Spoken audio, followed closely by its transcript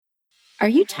Are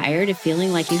you tired of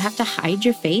feeling like you have to hide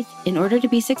your faith in order to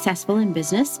be successful in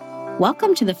business?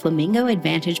 Welcome to the Flamingo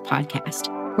Advantage podcast,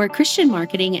 where Christian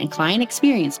marketing and client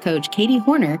experience coach Katie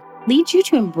Horner leads you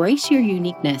to embrace your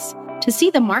uniqueness, to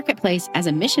see the marketplace as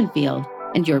a mission field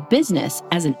and your business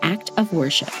as an act of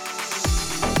worship.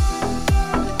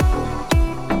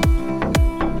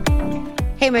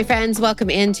 Hey, my friends,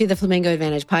 welcome into the Flamingo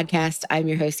Advantage podcast. I'm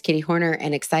your host, Katie Horner,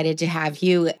 and excited to have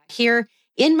you here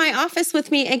in my office with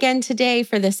me again today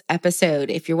for this episode.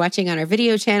 If you're watching on our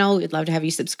video channel, we'd love to have you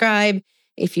subscribe.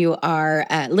 If you are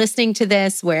listening to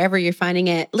this, wherever you're finding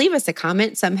it, leave us a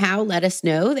comment somehow. Let us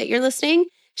know that you're listening.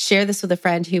 Share this with a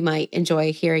friend who might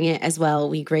enjoy hearing it as well.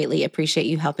 We greatly appreciate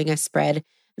you helping us spread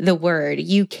the word.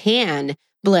 You can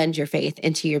blend your faith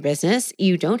into your business.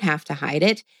 You don't have to hide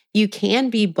it. You can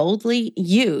be boldly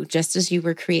you, just as you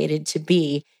were created to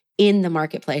be in the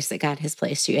marketplace that God has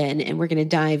placed you in. And we're going to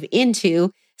dive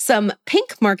into some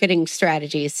pink marketing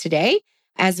strategies today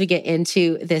as we get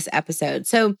into this episode.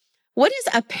 So what is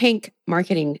a pink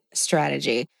marketing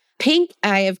strategy? Pink,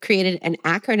 I have created an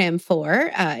acronym for.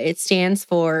 It stands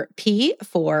for P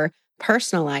for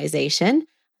personalization.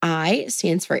 I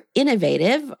stands for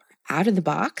innovative, out of the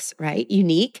box, right?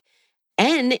 Unique.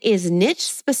 N is niche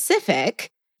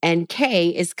specific. And K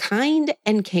is kind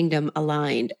and kingdom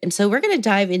aligned. And so we're going to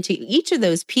dive into each of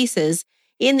those pieces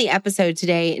in the episode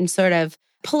today and sort of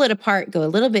pull it apart, go a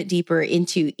little bit deeper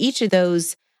into each of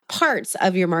those parts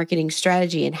of your marketing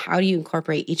strategy and how do you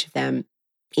incorporate each of them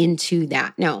into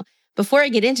that. Now, before I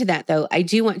get into that though, I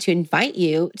do want to invite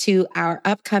you to our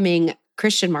upcoming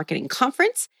Christian Marketing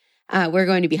Conference. We're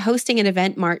going to be hosting an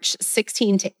event March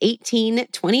 16 to 18,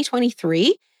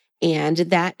 2023. And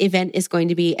that event is going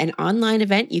to be an online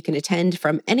event. You can attend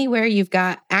from anywhere you've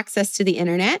got access to the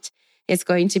internet. It's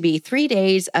going to be 3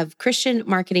 days of Christian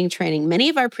marketing training. Many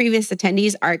of our previous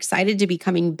attendees are excited to be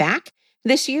coming back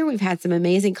this year. We've had some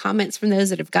amazing comments from those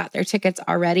that have got their tickets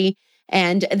already,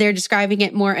 and they're describing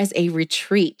it more as a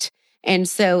retreat. And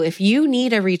so if you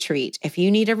need a retreat, if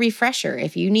you need a refresher,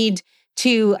 if you need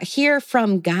to hear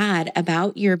from God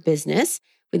about your business,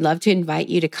 we'd love to invite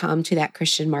you to come to that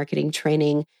Christian marketing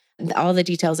training. All the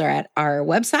details are at our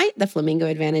website,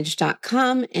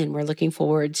 theflamingoadvantage.com, and we're looking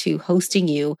forward to hosting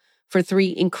you for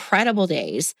 3 incredible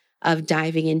days of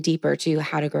diving in deeper to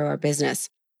how to grow our business.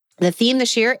 The theme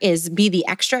this year is Be the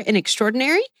Extra and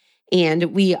Extraordinary, and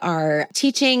we are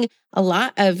teaching a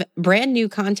lot of brand new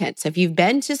content. So if you've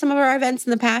been to some of our events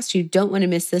in the past, you don't want to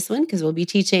miss this one because we'll be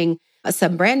teaching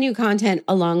some brand new content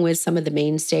along with some of the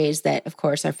mainstays that, of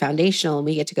course, are foundational, and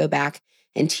we get to go back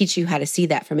and teach you how to see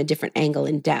that from a different angle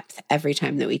and depth every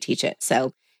time that we teach it.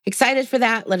 So excited for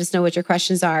that. Let us know what your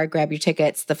questions are. Grab your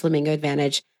tickets,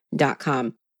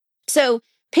 theflamingoadvantage.com. So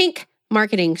pink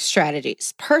marketing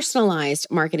strategies, personalized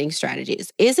marketing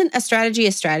strategies. Isn't a strategy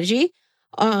a strategy?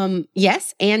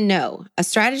 Yes and no. A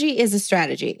strategy is a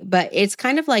strategy, but it's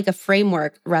kind of like a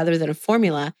framework rather than a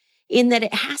formula in that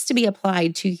it has to be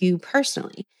applied to you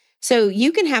personally. So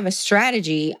you can have a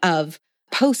strategy of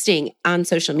posting on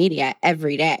social media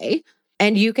every day,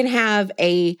 and you can have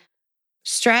a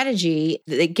strategy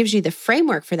that gives you the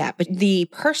framework for that. But the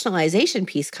personalization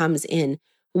piece comes in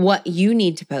what you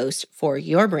need to post for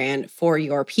your brand, for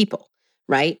your people,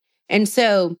 right? And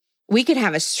so we could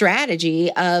have a strategy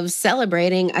of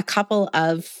celebrating a couple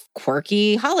of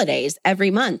quirky holidays every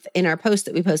month in our post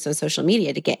that we post on social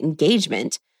media to get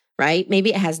engagement, right?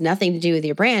 Maybe it has nothing to do with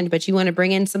your brand, but you want to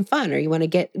bring in some fun, or you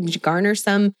want to garner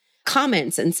some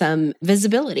comments and some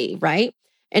visibility, right?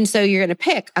 And so you're going to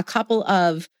pick a couple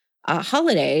of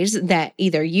holidays that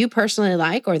either you personally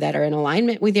like or that are in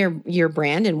alignment with your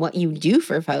brand and what you do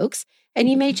for folks.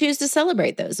 And you may choose to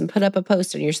celebrate those and put up a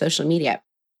post on your social media.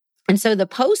 And so the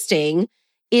posting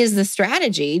is the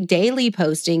strategy. Daily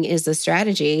posting is the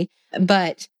strategy,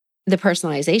 but the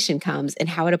personalization comes in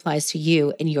how it applies to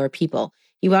you and your people.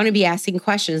 You want to be asking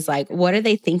questions like, what are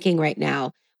they thinking right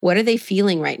now? What are they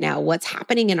feeling right now? What's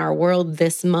happening in our world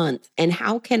this month? And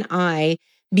how can I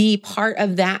be part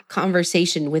of that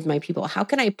conversation with my people? How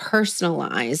can I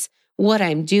personalize what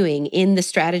I'm doing in the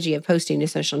strategy of posting to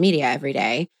social media every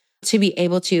day to be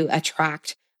able to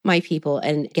attract my people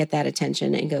and get that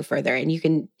attention and go further? And you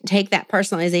can take that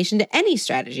personalization to any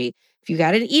strategy. If you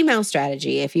got an email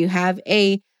strategy, if you have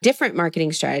a different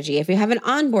marketing strategy, if you have an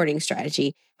onboarding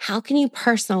strategy, how can you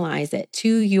personalize it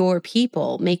to your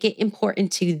people? Make it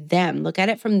important to them. Look at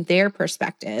it from their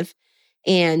perspective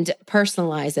and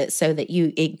personalize it so that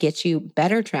it gets you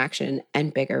better traction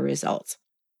and bigger results.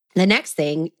 The next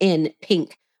thing in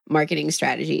pink marketing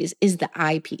strategies is the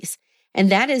I piece.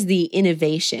 And that is the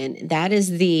innovation. That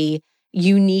is the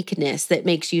uniqueness that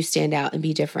makes you stand out and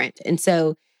be different. And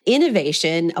so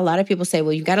Innovation, a lot of people say,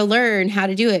 well, you've got to learn how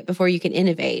to do it before you can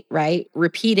innovate, right?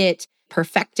 Repeat it,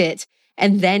 perfect it,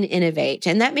 and then innovate.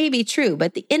 And that may be true,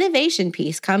 but the innovation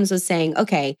piece comes with saying,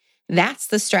 okay, that's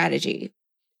the strategy.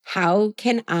 How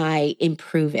can I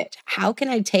improve it? How can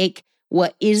I take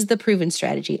what is the proven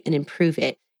strategy and improve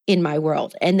it in my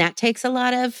world? And that takes a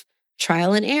lot of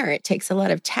trial and error. It takes a lot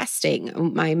of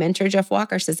testing. My mentor, Jeff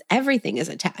Walker, says everything is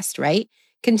a test, right?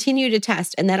 Continue to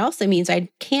test. And that also means I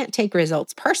can't take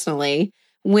results personally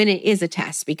when it is a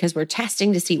test, because we're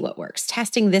testing to see what works,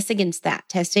 testing this against that,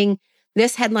 testing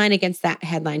this headline against that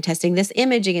headline, testing this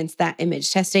image against that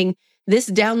image, testing this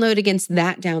download against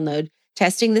that download,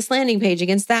 testing this landing page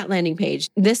against that landing page,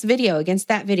 this video against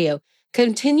that video,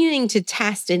 continuing to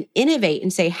test and innovate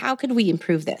and say, how could we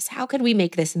improve this? How could we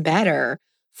make this better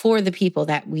for the people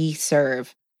that we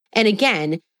serve? And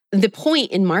again, the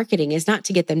point in marketing is not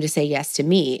to get them to say yes to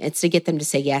me. It's to get them to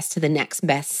say yes to the next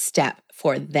best step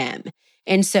for them.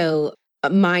 And so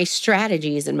my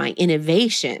strategies and my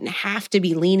innovation have to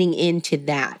be leaning into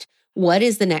that. What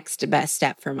is the next best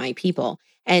step for my people?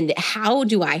 And how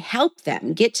do I help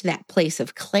them get to that place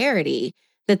of clarity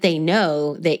that they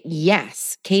know that,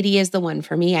 yes, Katie is the one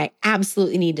for me. I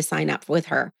absolutely need to sign up with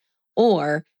her.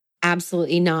 Or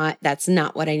absolutely not. That's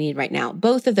not what I need right now.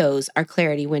 Both of those are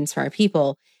clarity wins for our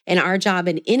people. And our job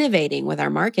in innovating with our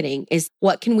marketing is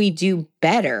what can we do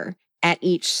better at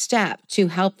each step to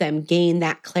help them gain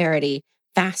that clarity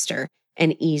faster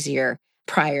and easier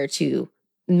prior to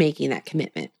making that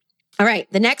commitment. All right.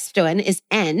 The next one is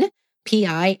N,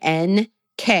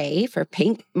 PINK for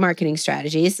Pink Marketing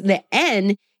Strategies. The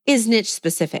N is niche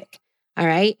specific. All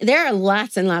right. There are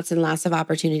lots and lots and lots of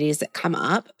opportunities that come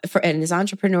up and as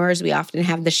entrepreneurs, we often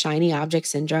have the shiny object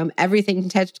syndrome. Everything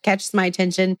catches my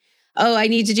attention. Oh, I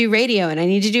need to do radio and I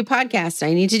need to do podcasts.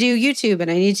 I need to do YouTube and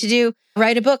I need to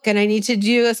write a book and I need to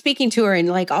do a speaking tour and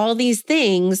like all these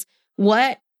things.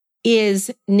 What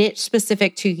is niche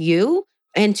specific to you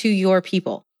and to your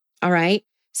people? All right.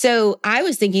 So I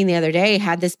was thinking the other day,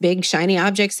 had this big shiny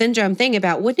object syndrome thing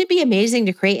about, wouldn't it be amazing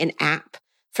to create an app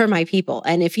for my people?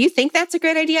 And if you think that's a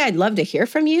great idea, I'd love to hear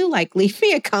from you. Like, leave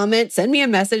me a comment, send me a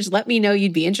message, let me know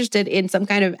you'd be interested in some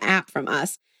kind of app from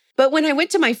us. But when I went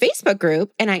to my Facebook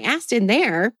group and I asked in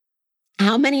there,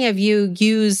 how many of you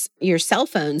use your cell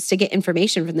phones to get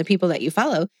information from the people that you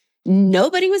follow?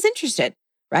 Nobody was interested,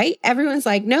 right? Everyone's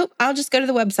like, nope, I'll just go to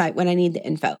the website when I need the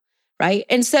info, right?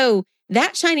 And so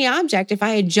that shiny object, if I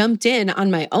had jumped in on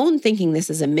my own thinking this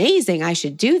is amazing, I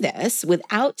should do this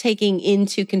without taking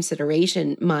into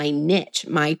consideration my niche,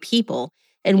 my people,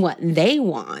 and what they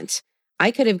want,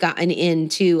 I could have gotten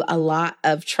into a lot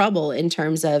of trouble in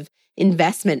terms of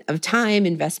investment of time,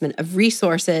 investment of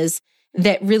resources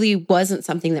that really wasn't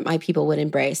something that my people would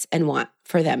embrace and want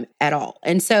for them at all.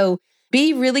 And so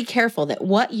be really careful that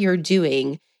what you're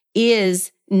doing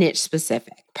is niche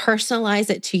specific. Personalize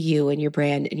it to you and your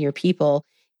brand and your people.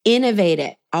 Innovate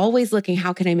it. Always looking,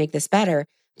 how can I make this better?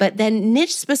 But then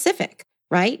niche specific,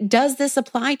 right? Does this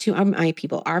apply to my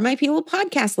people? Are my people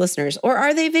podcast listeners or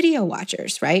are they video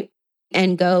watchers, right?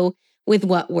 And go with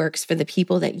what works for the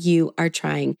people that you are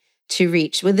trying to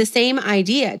reach. With the same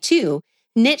idea too,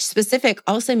 niche specific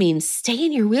also means stay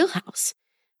in your wheelhouse,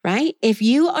 right? If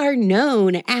you are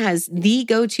known as the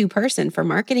go-to person for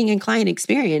marketing and client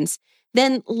experience,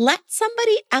 then let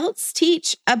somebody else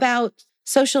teach about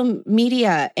social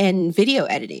media and video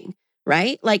editing,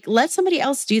 right? Like, let somebody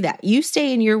else do that. You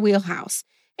stay in your wheelhouse.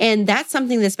 And that's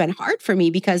something that's been hard for me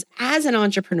because as an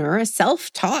entrepreneur, a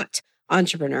self-taught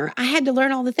entrepreneur, I had to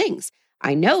learn all the things.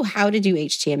 I know how to do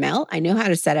HTML. I know how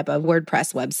to set up a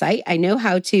WordPress website. I know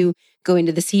how to go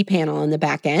into the cPanel on the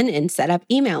back end and set up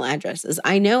email addresses.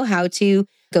 I know how to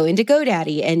go into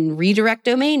GoDaddy and redirect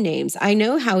domain names. I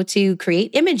know how to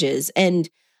create images and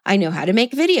I know how to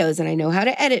make videos and I know how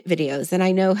to edit videos and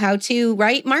I know how to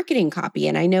write marketing copy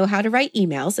and I know how to write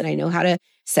emails and I know how to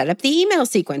set up the email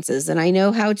sequences and I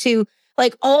know how to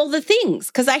like all the things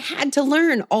because I had to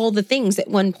learn all the things at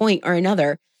one point or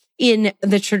another in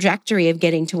the trajectory of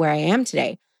getting to where I am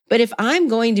today. But if I'm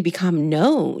going to become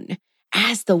known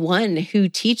as the one who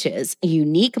teaches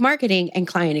unique marketing and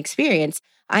client experience,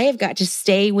 I have got to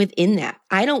stay within that.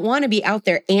 I don't want to be out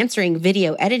there answering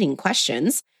video editing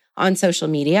questions on social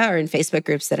media or in Facebook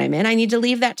groups that I'm in. I need to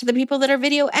leave that to the people that are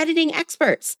video editing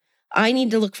experts. I need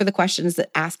to look for the questions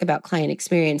that ask about client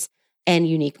experience and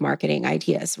unique marketing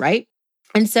ideas, right?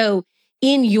 And so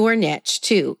in your niche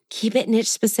too, keep it niche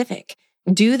specific.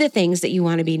 Do the things that you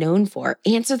want to be known for.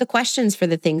 Answer the questions for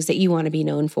the things that you want to be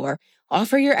known for.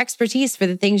 Offer your expertise for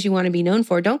the things you want to be known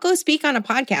for. Don't go speak on a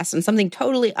podcast on something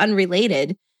totally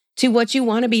unrelated to what you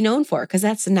want to be known for, because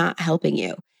that's not helping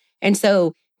you. And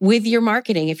so with your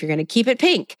marketing, if you're going to keep it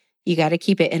pink, you got to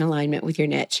keep it in alignment with your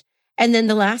niche. And then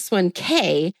the last one,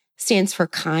 K, stands for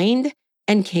kind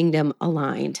and kingdom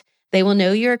aligned. They will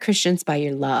know you're Christians by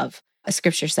your love, as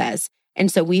scripture says. And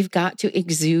so we've got to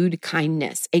exude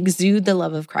kindness, exude the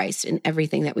love of Christ in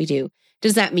everything that we do.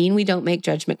 Does that mean we don't make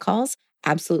judgment calls?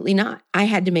 Absolutely not. I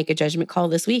had to make a judgment call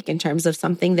this week in terms of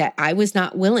something that I was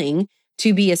not willing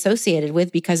to be associated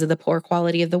with because of the poor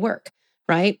quality of the work,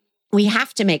 right? We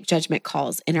have to make judgment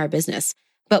calls in our business,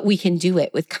 but we can do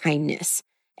it with kindness.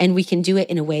 And we can do it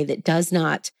in a way that does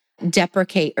not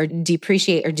deprecate or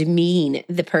depreciate or demean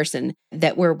the person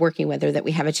that we're working with or that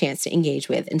we have a chance to engage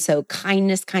with. And so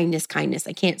kindness, kindness, kindness.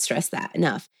 I can't stress that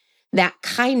enough. That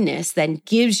kindness then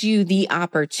gives you the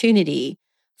opportunity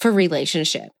for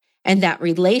relationship. And that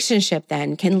relationship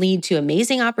then can lead to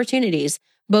amazing opportunities,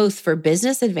 both for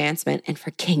business advancement and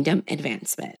for kingdom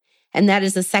advancement. And that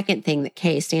is the second thing that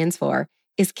K stands for,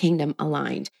 is kingdom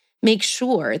aligned. Make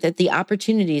sure that the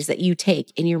opportunities that you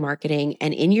take in your marketing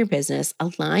and in your business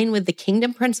align with the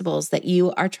kingdom principles that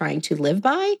you are trying to live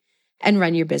by and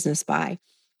run your business by.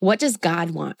 What does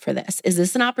God want for this? Is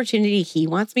this an opportunity He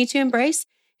wants me to embrace?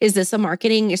 Is this a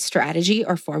marketing strategy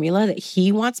or formula that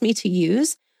He wants me to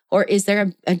use? Or is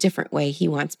there a different way He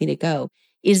wants me to go?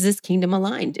 Is this kingdom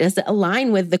aligned? Does it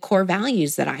align with the core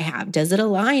values that I have? Does it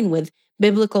align with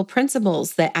biblical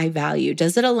principles that I value?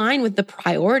 Does it align with the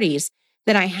priorities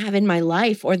that I have in my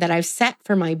life or that I've set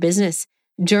for my business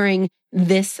during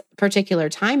this particular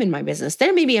time in my business?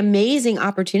 There may be amazing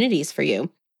opportunities for you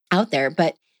out there,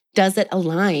 but does it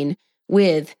align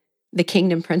with the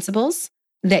kingdom principles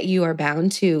that you are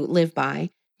bound to live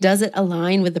by? Does it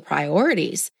align with the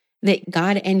priorities that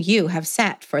God and you have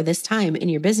set for this time in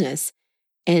your business?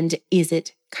 And is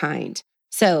it kind?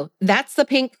 So that's the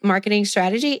pink marketing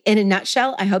strategy in a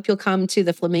nutshell. I hope you'll come to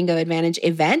the Flamingo Advantage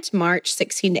event, March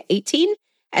 16 to 18,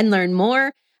 and learn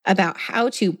more about how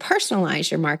to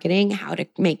personalize your marketing, how to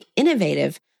make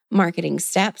innovative marketing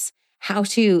steps, how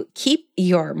to keep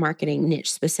your marketing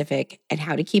niche specific, and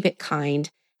how to keep it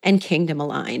kind and kingdom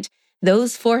aligned.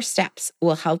 Those 4 steps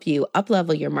will help you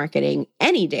up-level your marketing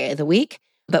any day of the week,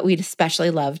 but we'd especially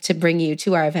love to bring you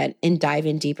to our event and dive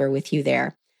in deeper with you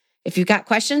there. If you've got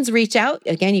questions, reach out.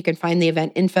 Again, you can find the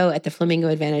event info at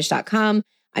theflamingoadvantage.com.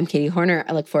 I'm Katie Horner.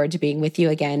 I look forward to being with you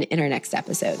again in our next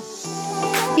episode.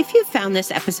 If you found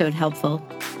this episode helpful,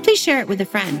 please share it with a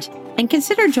friend and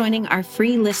consider joining our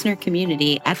free listener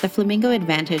community at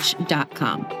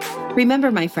theflamingoadvantage.com.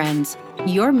 Remember, my friends,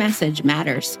 your message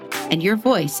matters and your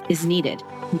voice is needed.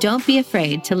 Don't be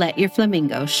afraid to let your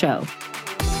flamingo show.